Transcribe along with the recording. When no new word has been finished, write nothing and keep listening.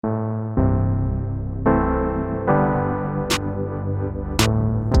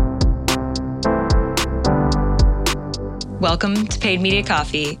Welcome to Paid Media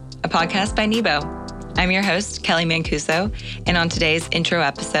Coffee, a podcast by Nebo. I'm your host, Kelly Mancuso, and on today's intro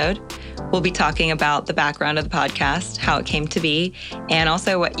episode, we'll be talking about the background of the podcast, how it came to be, and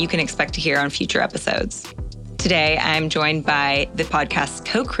also what you can expect to hear on future episodes. Today, I'm joined by the podcast's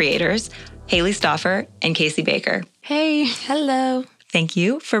co-creators, Haley Stauffer and Casey Baker. Hey. Hello. Thank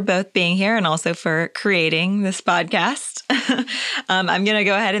you for both being here and also for creating this podcast. I'm going to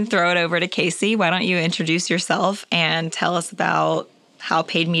go ahead and throw it over to Casey. Why don't you introduce yourself and tell us about how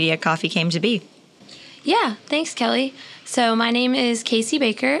Paid Media Coffee came to be? Yeah, thanks, Kelly. So my name is Casey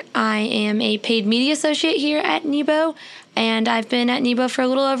Baker. I am a paid media associate here at Nebo, and I've been at Nebo for a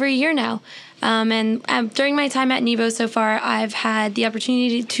little over a year now. During my time at Nebo so far, I've had the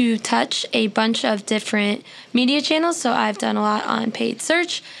opportunity to touch a bunch of different media channels. So I've done a lot on paid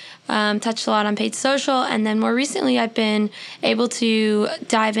search, touched a lot on paid social, and then more recently I've been able to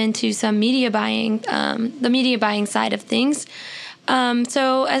dive into some media buying, the media buying side of things.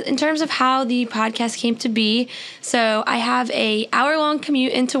 So in terms of how the podcast came to be, so I have a hour-long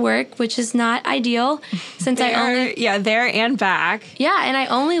commute into work, which is not ideal since there and back. Yeah, and I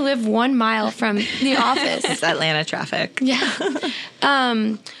only live 1 mile from the office. It's Atlanta traffic.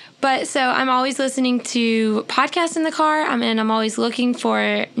 Yeah. But so I'm always listening to podcasts in the car, and I'm always looking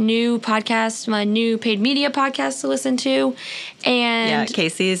for new podcasts, my new paid media podcasts to listen to. And yeah,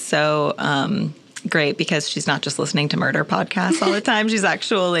 Casey is so great because she's not just listening to murder podcasts all the time. She's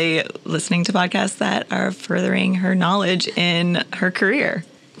actually listening to podcasts that are furthering her knowledge in her career.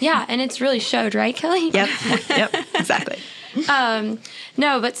 Yeah, and it's really showed, right, Kelly? Yep, exactly.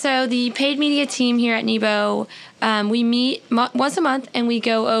 But so the paid media team here at Nebo, we meet once a month and we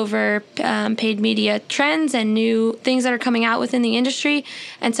go over paid media trends and new things that are coming out within the industry.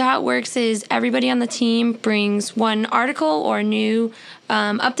 And so how it works is everybody on the team brings one article or new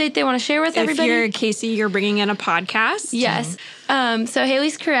update they want to share with everybody. If you're Casey, you're bringing in a podcast. Yes. So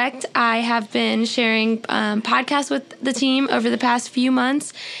Haley's correct. I have been sharing podcasts with the team over the past few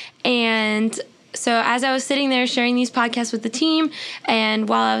months. And so as I was sitting there sharing these podcasts with the team, and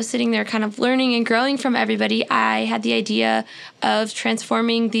while I was sitting there kind of learning and growing from everybody, I had the idea of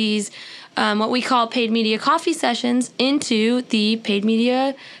transforming these what we call paid media coffee sessions into the Paid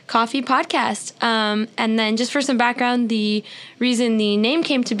Media Coffee podcast. And then just for some background, the reason the name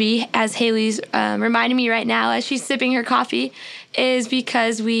came to be, as Haley's reminding me right now as she's sipping her coffee, is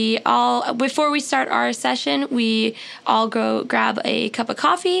because we all, before we start our session, we all go grab a cup of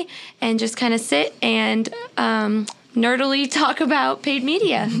coffee and just kind of sit and nerdily talk about paid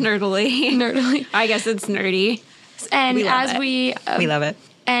media. Nerdily. I guess it's nerdy. And We love it.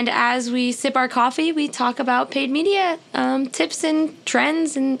 And as we sip our coffee, we talk about paid media tips and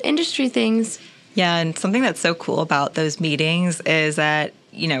trends and industry things. Yeah, and something that's so cool about those meetings is that,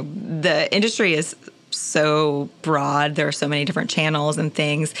 the industry is so broad. There are so many different channels and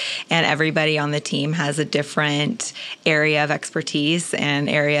things, and everybody on the team has a different area of expertise and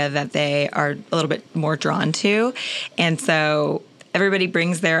area that they are a little bit more drawn to. And so everybody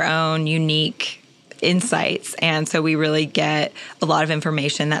brings their own unique insights. And so we really get a lot of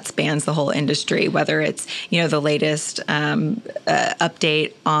information that spans the whole industry, whether it's, the latest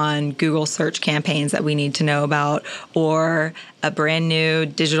update on Google search campaigns that we need to know about, or a brand new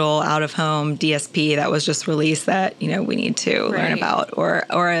digital out-of-home DSP that was just released that, we need to learn about, or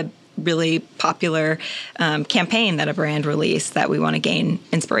a really popular campaign that a brand released that we want to gain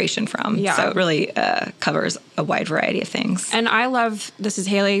inspiration from. Yeah. So it really covers a wide variety of things. And I love, this is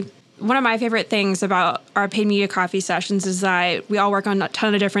Haley, one of my favorite things about our paid media coffee sessions is that we all work on a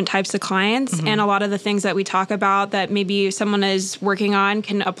ton of different types of clients, and a lot of the things that we talk about that maybe someone is working on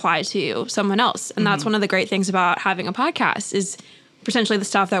can apply to someone else. And that's one of the great things about having a podcast is potentially the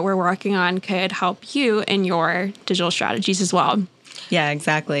stuff that we're working on could help you in your digital strategies as well. Yeah,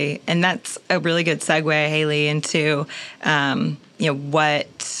 exactly. And that's a really good segue, Haley, into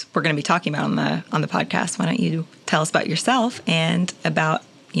what we're going to be talking about on the podcast. Why don't you tell us about yourself and about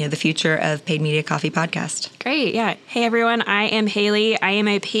the future of Paid Media Coffee podcast. Great. Yeah. Hey, everyone. I am Haley. I am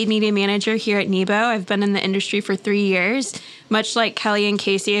a paid media manager here at Nebo. I've been in the industry for 3 years. Much like Kelly and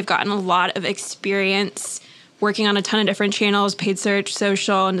Casey, I've gotten a lot of experience working on a ton of different channels, paid search,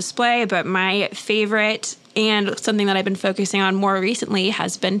 social, and display. But my favorite and something that I've been focusing on more recently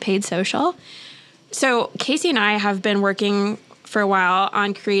has been paid social. So Casey and I have been working for a while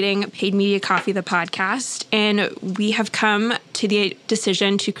on creating Paid Media Coffee, the podcast, and we have come to the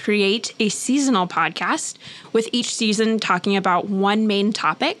decision to create a seasonal podcast with each season talking about one main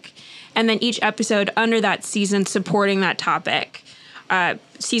topic, and then each episode under that season supporting that topic.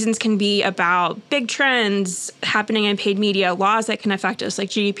 seasons can be about big trends happening in paid media, laws that can affect us like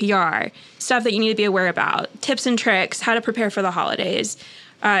GDPR, stuff that you need to be aware about, tips and tricks, how to prepare for the holidays,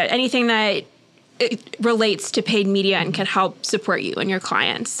 anything that it relates to paid media and can help support you and your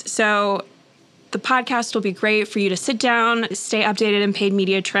clients. So the podcast will be great for you to sit down, stay updated in paid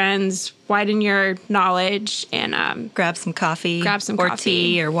media trends, widen your knowledge, and grab some coffee, or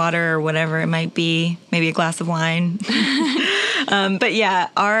tea or water or whatever it might be, maybe a glass of wine. But yeah,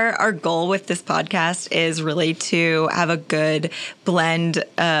 our goal with this podcast is really to have a good blend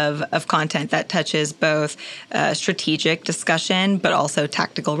of content that touches both strategic discussion, but also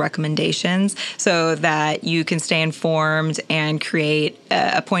tactical recommendations so that you can stay informed and create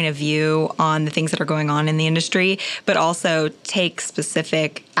a point of view on the things that are going on in the industry, but also take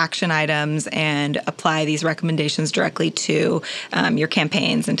specific action items and apply these recommendations directly to your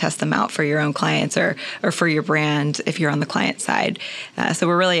campaigns and test them out for your own clients or for your brand if you're on the client side. So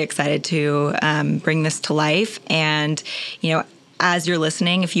we're really excited to bring this to life. And, as you're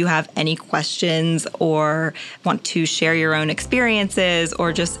listening, if you have any questions or want to share your own experiences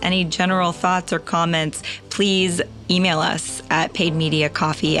or just any general thoughts or comments, please email us at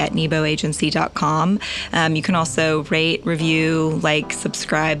paidmediacoffee@neboagency.com. You can also rate, review,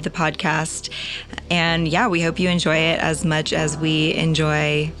 subscribe the podcast. And yeah, we hope you enjoy it as much as we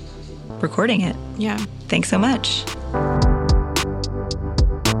enjoy recording it. Yeah. Thanks so much.